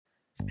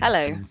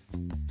Hello,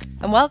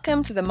 and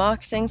welcome to the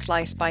Marketing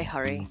Slice by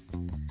Hurry,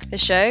 the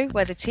show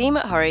where the team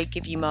at Hurry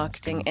give you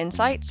marketing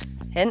insights,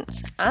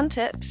 hints, and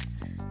tips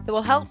that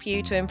will help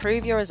you to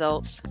improve your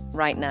results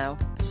right now.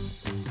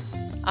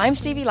 I'm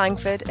Stevie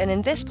Langford, and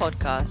in this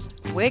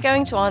podcast, we're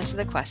going to answer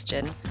the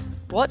question,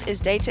 what is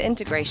data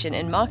integration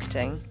in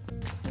marketing?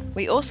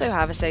 We also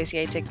have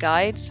associated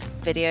guides,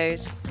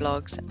 videos,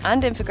 blogs,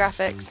 and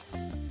infographics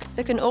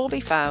that can all be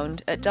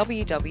found at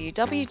www.hurry.co.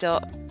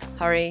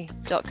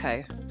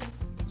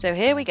 So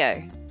here we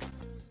go.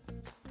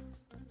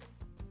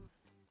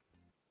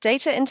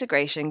 Data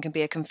integration can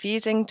be a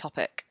confusing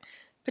topic,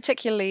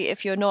 particularly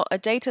if you're not a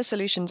data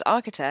solutions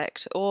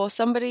architect or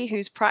somebody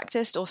who's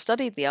practiced or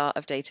studied the art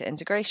of data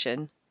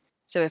integration.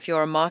 So if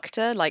you're a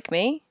marketer like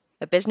me,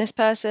 a business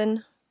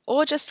person,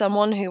 or just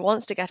someone who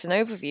wants to get an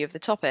overview of the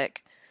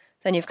topic,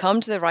 then you've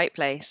come to the right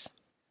place.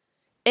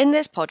 In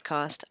this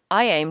podcast,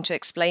 I aim to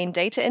explain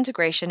data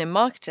integration in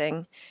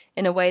marketing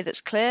in a way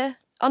that's clear,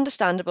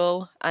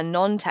 understandable, and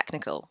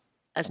non-technical,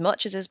 as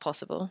much as is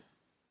possible.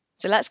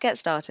 So let's get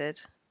started.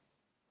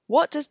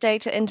 What does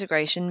data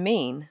integration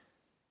mean?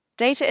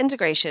 Data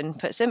integration,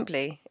 put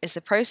simply, is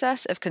the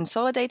process of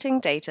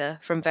consolidating data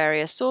from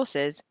various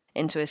sources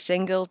into a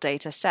single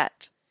data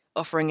set,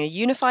 offering a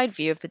unified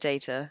view of the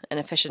data and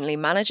efficiently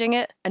managing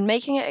it and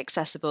making it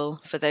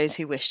accessible for those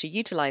who wish to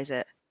utilize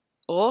it.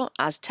 Or,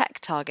 as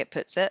TechTarget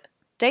puts it,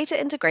 data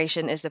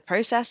integration is the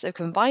process of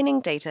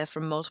combining data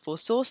from multiple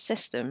source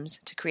systems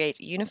to create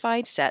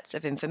unified sets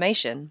of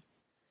information.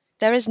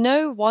 There is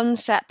no one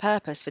set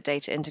purpose for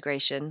data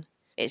integration.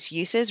 Its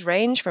uses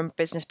range from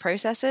business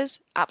processes,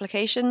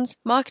 applications,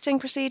 marketing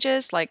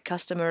procedures like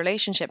customer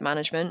relationship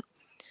management,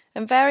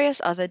 and various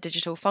other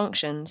digital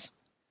functions.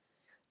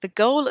 The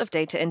goal of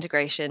data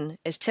integration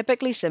is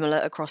typically similar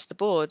across the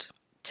board,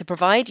 to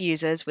provide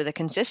users with a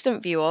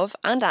consistent view of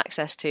and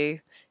access to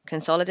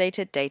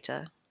consolidated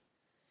data.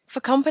 For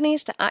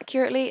companies to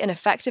accurately and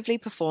effectively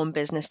perform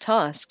business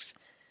tasks,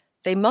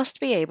 they must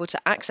be able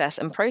to access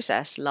and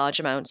process large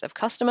amounts of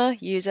customer,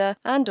 user,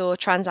 and/or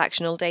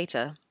transactional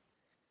data.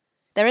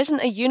 There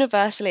isn't a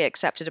universally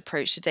accepted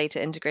approach to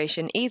data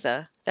integration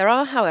either. There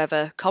are,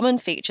 however, common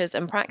features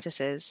and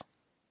practices.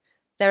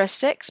 There are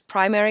 6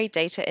 primary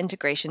data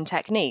integration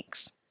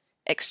techniques: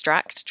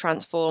 extract,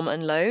 transform,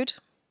 and load,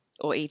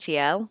 or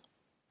ETL,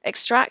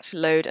 extract,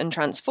 load, and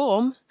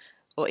transform,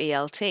 or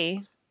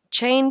ELT,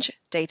 change,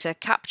 data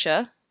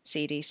capture,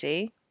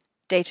 CDC,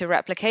 data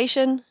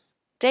replication,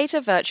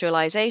 data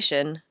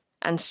virtualization,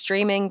 and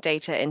streaming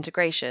data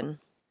integration.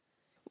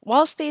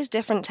 Whilst these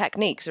different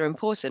techniques are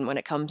important when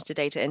it comes to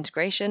data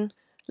integration,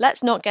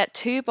 let's not get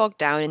too bogged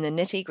down in the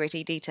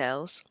nitty-gritty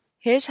details.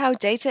 Here's how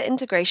data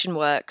integration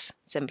works,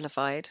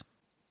 simplified.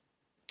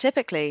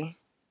 Typically,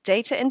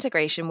 data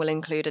integration will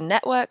include a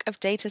network of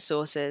data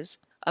sources,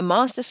 a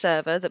master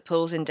server that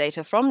pulls in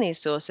data from these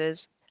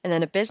sources, and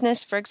then a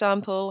business, for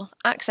example,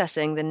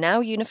 accessing the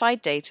now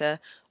unified data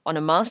on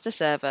a master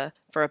server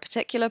for a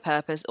particular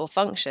purpose or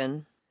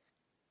function.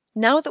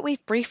 Now that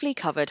we've briefly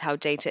covered how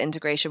data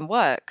integration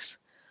works,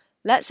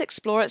 let's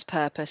explore its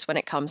purpose when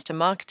it comes to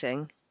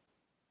marketing.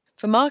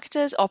 For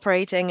marketers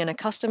operating in a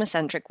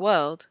customer-centric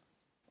world,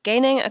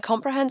 gaining a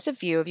comprehensive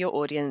view of your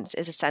audience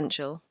is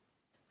essential.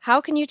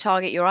 How can you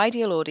target your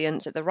ideal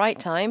audience at the right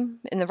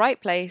time, in the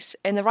right place,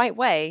 in the right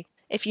way,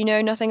 if you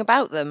know nothing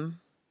about them?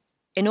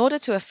 In order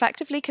to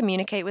effectively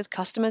communicate with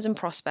customers and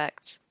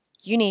prospects,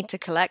 you need to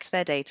collect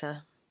their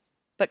data.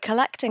 But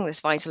collecting this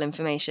vital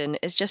information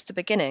is just the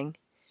beginning.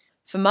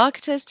 For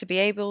marketers to be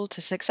able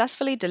to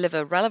successfully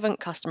deliver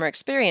relevant customer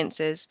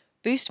experiences,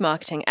 boost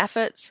marketing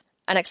efforts,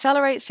 and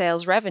accelerate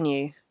sales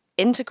revenue,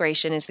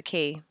 integration is the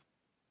key.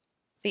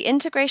 The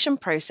integration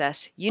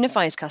process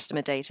unifies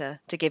customer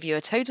data to give you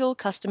a total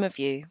customer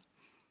view.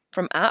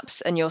 From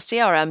apps and your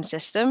CRM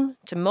system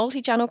to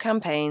multi-channel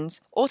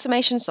campaigns,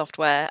 automation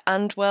software,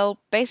 and, well,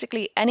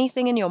 basically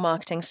anything in your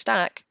marketing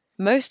stack,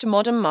 most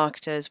modern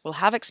marketers will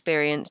have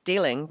experience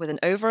dealing with an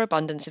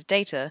overabundance of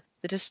data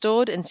that is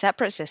stored in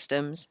separate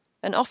systems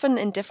and often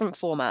in different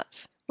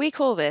formats. We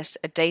call this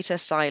a data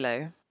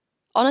silo.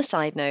 On a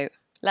side note,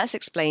 let's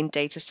explain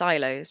data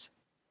silos.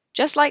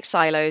 Just like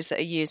silos that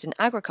are used in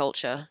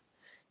agriculture,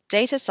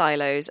 data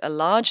silos are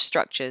large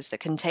structures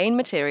that contain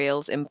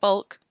materials in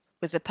bulk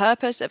with the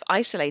purpose of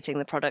isolating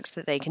the products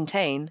that they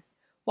contain.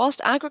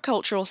 Whilst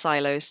agricultural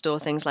silos store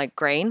things like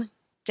grain,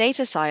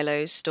 data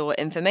silos store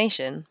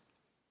information.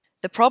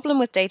 The problem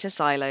with data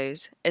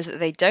silos is that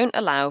they don't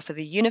allow for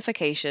the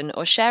unification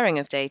or sharing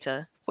of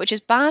data, which is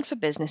bad for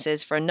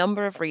businesses for a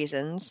number of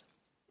reasons.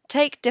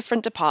 Take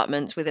different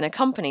departments within a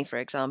company, for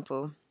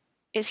example.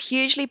 It's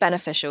hugely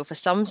beneficial for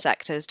some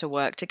sectors to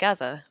work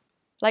together,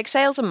 like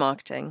sales and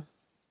marketing.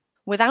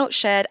 Without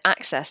shared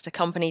access to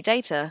company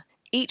data,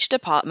 each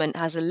department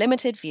has a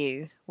limited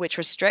view, which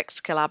restricts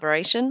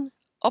collaboration,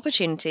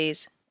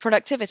 opportunities,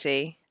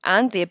 productivity,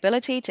 and the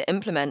ability to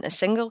implement a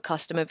single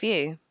customer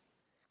view.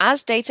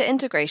 As data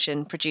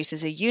integration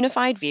produces a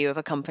unified view of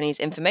a company's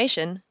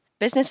information,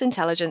 business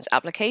intelligence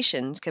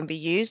applications can be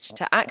used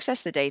to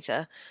access the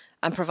data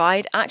and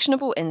provide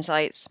actionable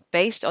insights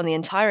based on the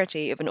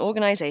entirety of an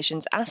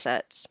organization's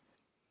assets.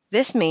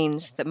 This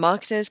means that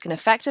marketers can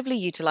effectively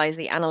utilize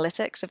the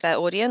analytics of their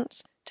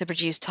audience to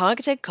produce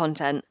targeted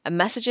content and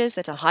messages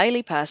that are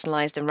highly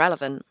personalized and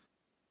relevant.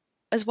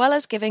 As well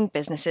as giving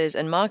businesses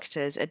and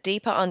marketers a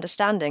deeper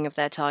understanding of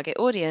their target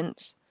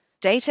audience,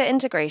 data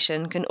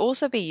integration can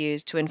also be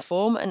used to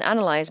inform and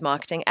analyze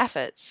marketing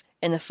efforts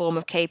in the form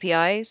of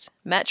KPIs,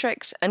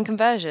 metrics, and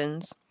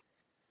conversions.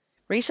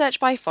 Research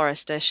by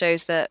Forrester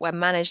shows that, when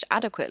managed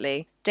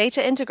adequately,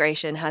 data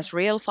integration has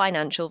real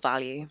financial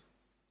value.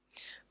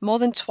 More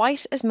than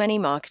twice as many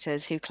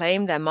marketers who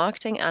claim their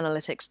marketing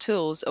analytics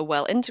tools are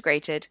well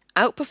integrated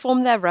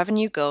outperform their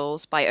revenue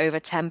goals by over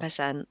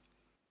 10%.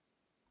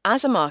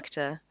 As a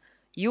marketer,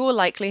 you will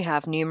likely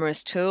have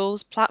numerous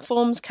tools,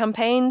 platforms,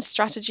 campaigns,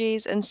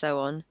 strategies, and so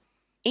on.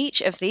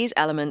 Each of these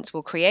elements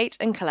will create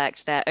and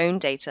collect their own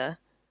data,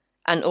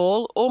 and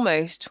all, or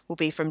most, will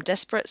be from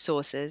disparate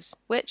sources,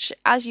 which,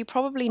 as you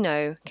probably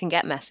know, can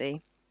get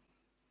messy.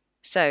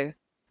 So,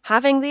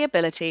 having the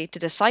ability to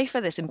decipher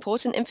this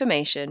important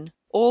information,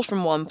 all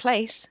from one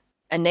place,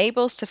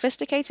 enables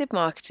sophisticated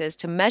marketers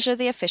to measure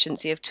the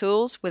efficiency of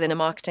tools within a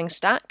marketing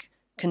stack,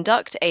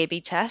 conduct A/B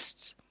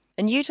tests,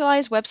 and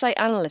utilize website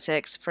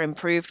analytics for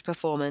improved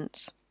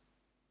performance.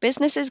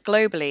 Businesses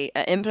globally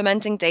are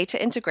implementing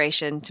data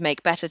integration to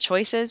make better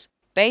choices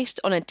based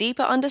on a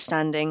deeper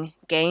understanding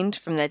gained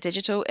from their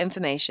digital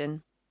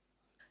information.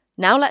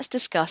 Now let's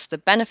discuss the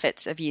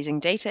benefits of using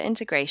data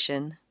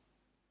integration.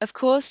 Of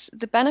course,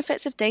 the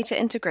benefits of data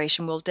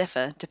integration will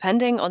differ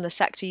depending on the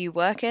sector you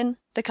work in,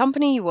 the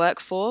company you work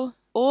for,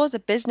 or the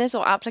business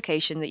or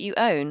application that you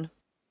own.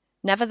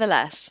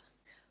 Nevertheless,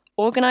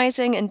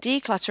 organizing and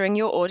decluttering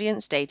your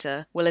audience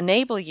data will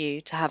enable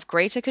you to have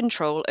greater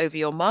control over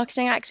your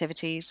marketing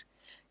activities,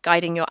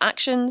 guiding your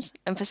actions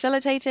and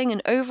facilitating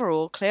an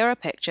overall clearer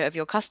picture of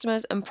your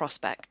customers and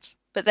prospects.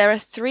 But there are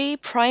 3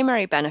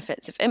 primary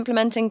benefits of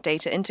implementing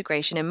data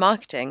integration in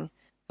marketing,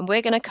 and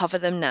we're going to cover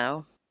them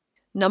now.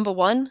 Number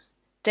 1,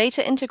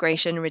 data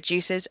integration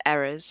reduces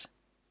errors.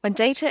 When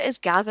data is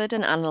gathered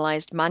and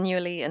analyzed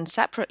manually and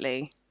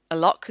separately, a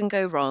lot can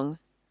go wrong.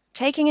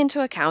 Taking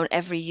into account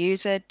every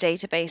user,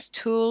 database,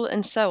 tool,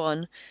 and so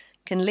on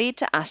can lead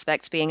to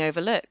aspects being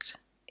overlooked,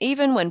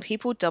 even when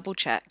people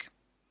double-check.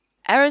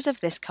 Errors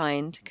of this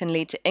kind can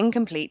lead to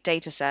incomplete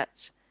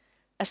datasets,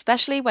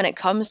 especially when it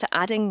comes to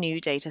adding new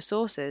data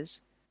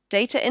sources.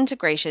 Data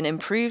integration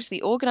improves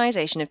the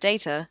organization of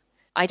data,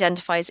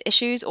 identifies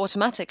issues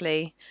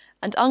automatically,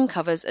 and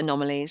uncovers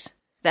anomalies,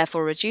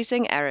 therefore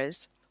reducing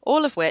errors,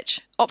 all of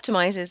which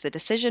optimizes the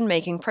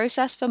decision-making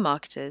process for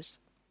marketers.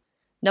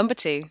 Number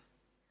 2,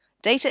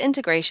 data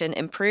integration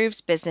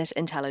improves business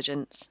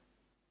intelligence.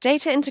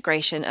 Data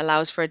integration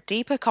allows for a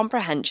deeper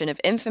comprehension of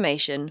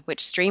information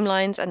which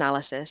streamlines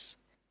analysis.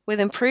 With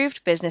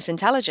improved business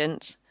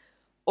intelligence,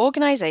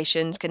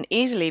 organizations can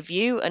easily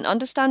view and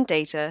understand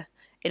data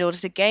in order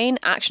to gain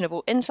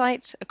actionable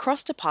insights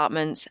across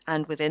departments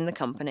and within the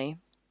company.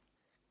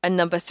 And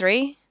number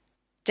 3,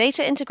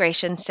 data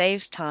integration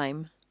saves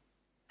time.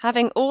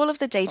 Having all of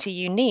the data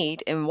you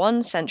need in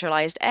one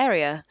centralized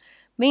area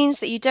means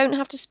that you don't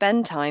have to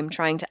spend time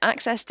trying to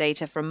access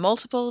data from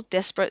multiple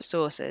disparate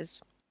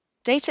sources.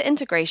 Data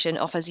integration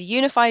offers a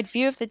unified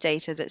view of the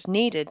data that's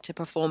needed to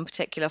perform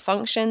particular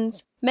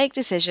functions, make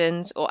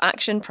decisions, or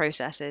action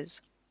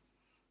processes.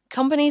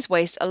 Companies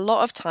waste a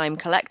lot of time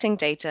collecting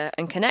data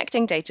and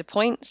connecting data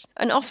points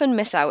and often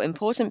miss out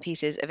important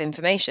pieces of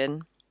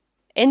information.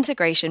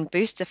 Integration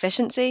boosts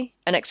efficiency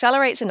and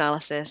accelerates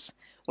analysis,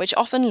 which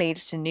often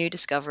leads to new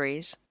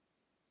discoveries.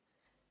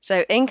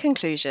 So, in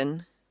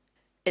conclusion,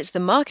 it's the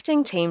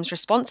marketing team's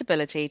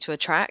responsibility to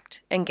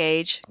attract,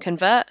 engage,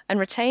 convert, and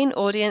retain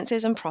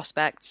audiences and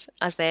prospects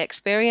as they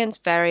experience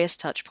various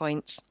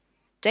touchpoints.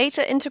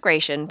 Data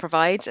integration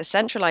provides a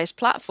centralized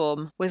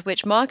platform with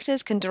which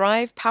marketers can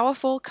derive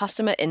powerful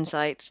customer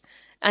insights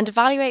and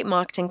evaluate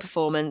marketing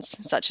performance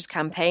such as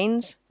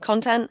campaigns,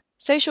 content,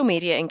 social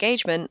media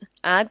engagement,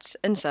 ads,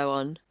 and so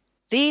on.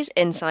 These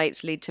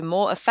insights lead to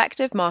more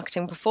effective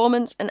marketing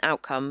performance and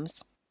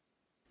outcomes.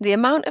 The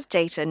amount of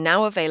data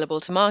now available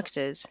to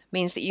marketers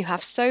means that you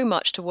have so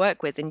much to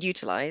work with and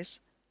utilize,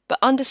 but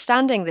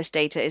understanding this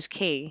data is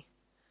key.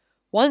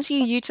 Once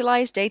you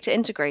utilize data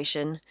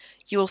integration,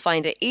 you will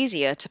find it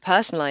easier to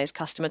personalize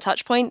customer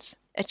touchpoints,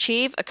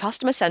 achieve a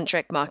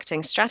customer-centric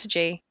marketing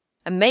strategy,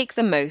 and make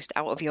the most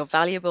out of your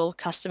valuable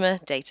customer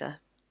data.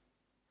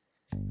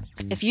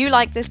 If you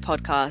like this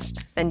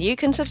podcast, then you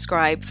can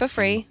subscribe for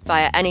free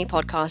via any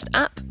podcast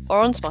app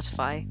or on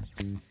Spotify.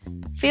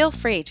 Feel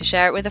free to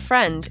share it with a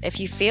friend if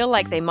you feel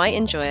like they might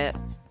enjoy it.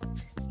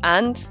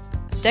 And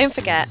don't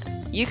forget,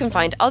 you can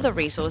find other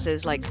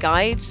resources like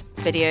guides,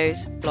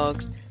 videos,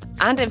 blogs,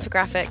 and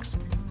infographics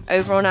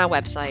over on our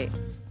website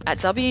at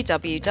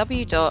www.hurry.co.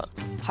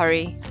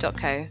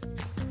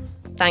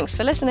 Thanks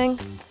for listening.